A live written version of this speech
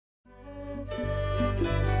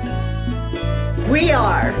We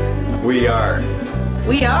are. We are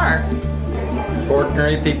We are.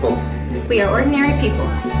 ordinary people. We are ordinary people.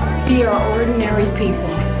 We are ordinary people.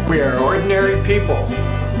 We are ordinary people.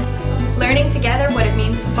 Learning together what it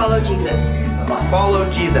means to follow Jesus.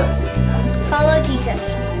 Follow Jesus. Follow Jesus.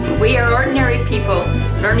 We are ordinary people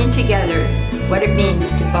learning together what it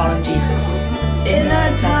means to follow Jesus. In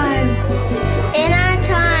our time. In our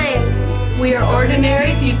time. We are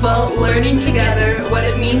ordinary people learning together what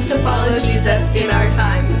it means to follow Jesus in our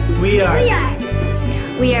time. We are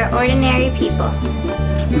We are ordinary people.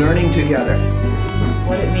 learning together.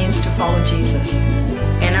 What it means to follow Jesus.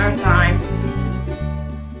 In our time.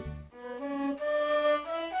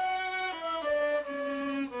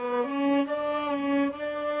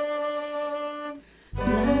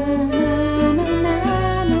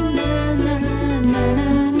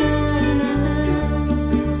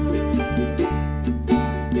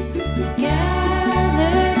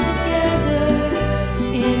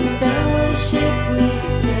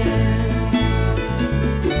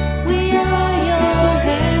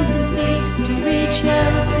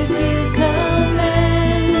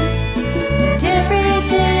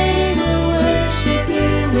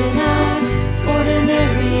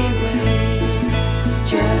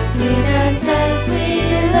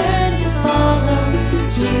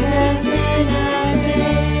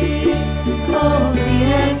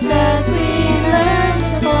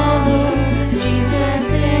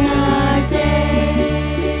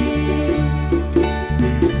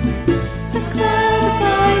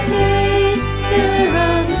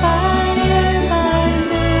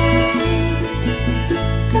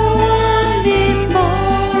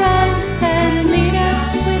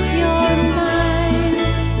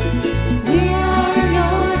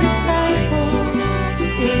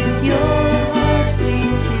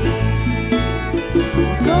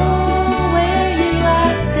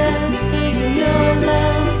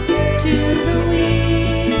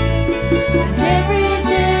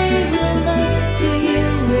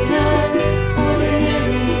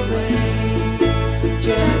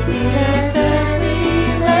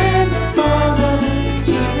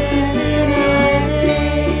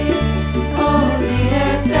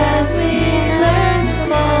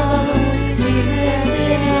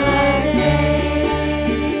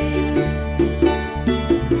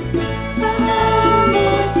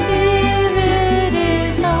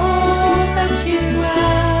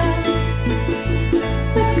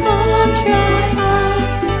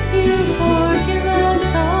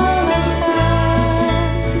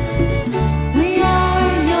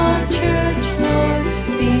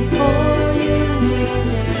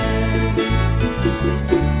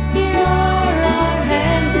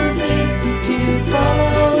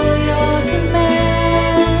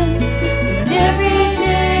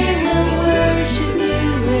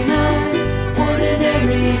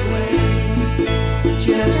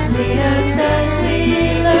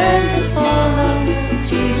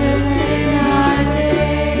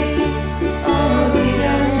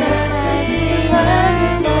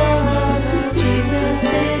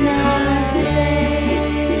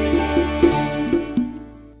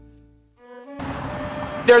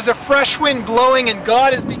 There's a fresh wind blowing and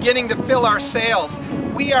God is beginning to fill our sails.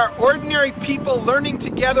 We are ordinary people learning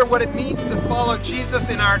together what it means to follow Jesus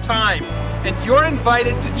in our time. And you're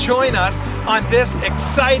invited to join us on this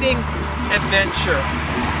exciting adventure.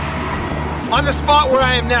 On the spot where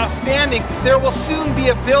I am now standing, there will soon be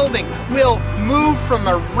a building. We'll move from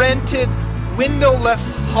a rented,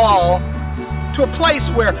 windowless hall to a place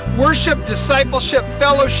where worship, discipleship,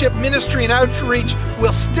 fellowship, ministry, and outreach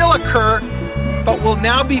will still occur, but will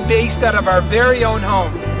now be based out of our very own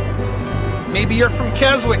home. Maybe you're from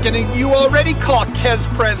Keswick and you already call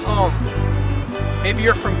Kez-Prez home. Maybe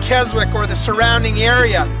you're from Keswick or the surrounding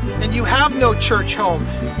area and you have no church home.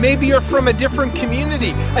 Maybe you're from a different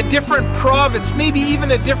community, a different province, maybe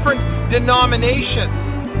even a different denomination.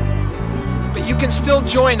 But you can still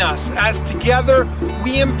join us as together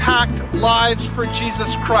we impact lives for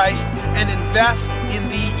Jesus Christ and invest in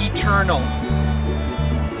the eternal.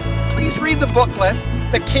 Please read the booklet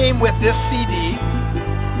that came with this CD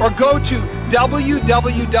or go to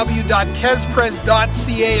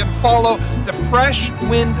www.kezprez.ca and follow the Fresh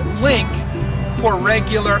Wind link for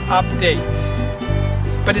regular updates.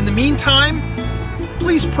 But in the meantime,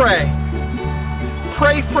 please pray.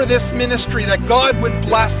 Pray for this ministry that God would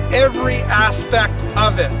bless every aspect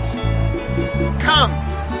of it. Come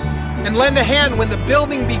and lend a hand when the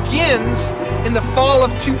building begins in the fall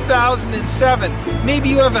of 2007. Maybe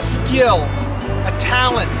you have a skill, a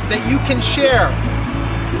talent that you can share.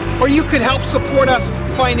 Or you could help support us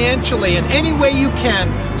financially in any way you can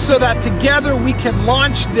so that together we can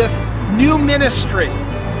launch this new ministry.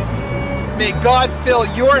 May God fill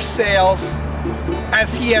your sails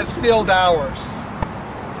as He has filled ours.